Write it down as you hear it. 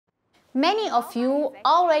Many of you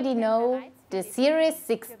already know the Series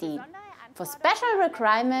 16. For special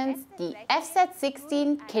requirements, the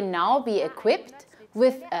FZ16 can now be equipped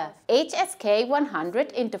with a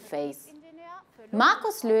HSK-A100 interface.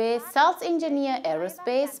 Markus Löhe, Sales Engineer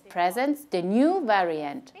Aerospace, presents the new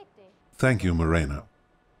variant. Thank you, Morena.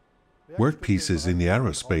 Workpieces in the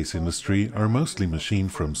aerospace industry are mostly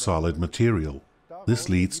machined from solid material. This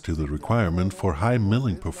leads to the requirement for high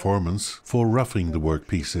milling performance for roughing the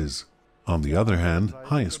workpieces. On the other hand,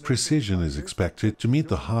 highest precision is expected to meet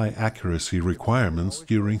the high accuracy requirements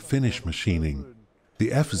during finish machining.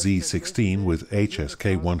 The FZ16 with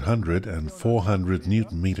HSK-A100 and 400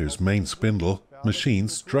 Nm main spindle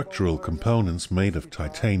machines structural components made of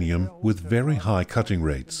titanium with very high cutting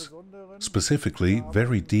rates. Specifically,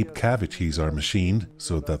 very deep cavities are machined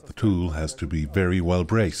so that the tool has to be very well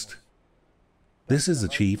braced. This is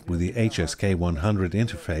achieved with the HSK-A100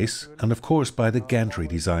 interface and of course by the gantry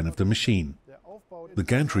design of the machine. The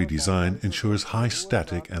gantry design ensures high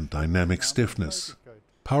static and dynamic stiffness.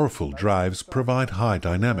 Powerful drives provide high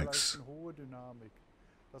dynamics.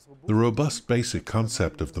 The robust basic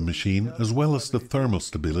concept of the machine as well as the thermal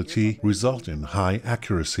stability result in high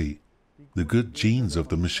accuracy. The good genes of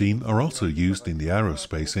the machine are also used in the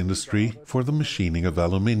aerospace industry for the machining of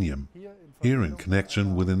aluminium. Here in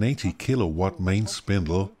connection with an 80 kW main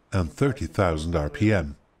spindle and 30,000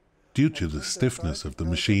 RPM. Due to the stiffness of the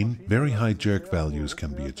machine, very high jerk values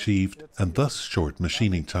can be achieved and thus short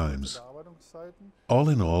machining times. All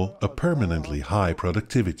in all, a permanently high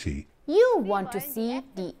productivity. You want to see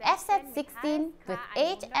the FZ16 with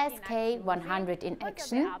HSK-A100 in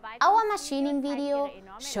action? Our machining video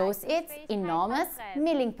shows its enormous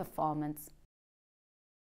milling performance.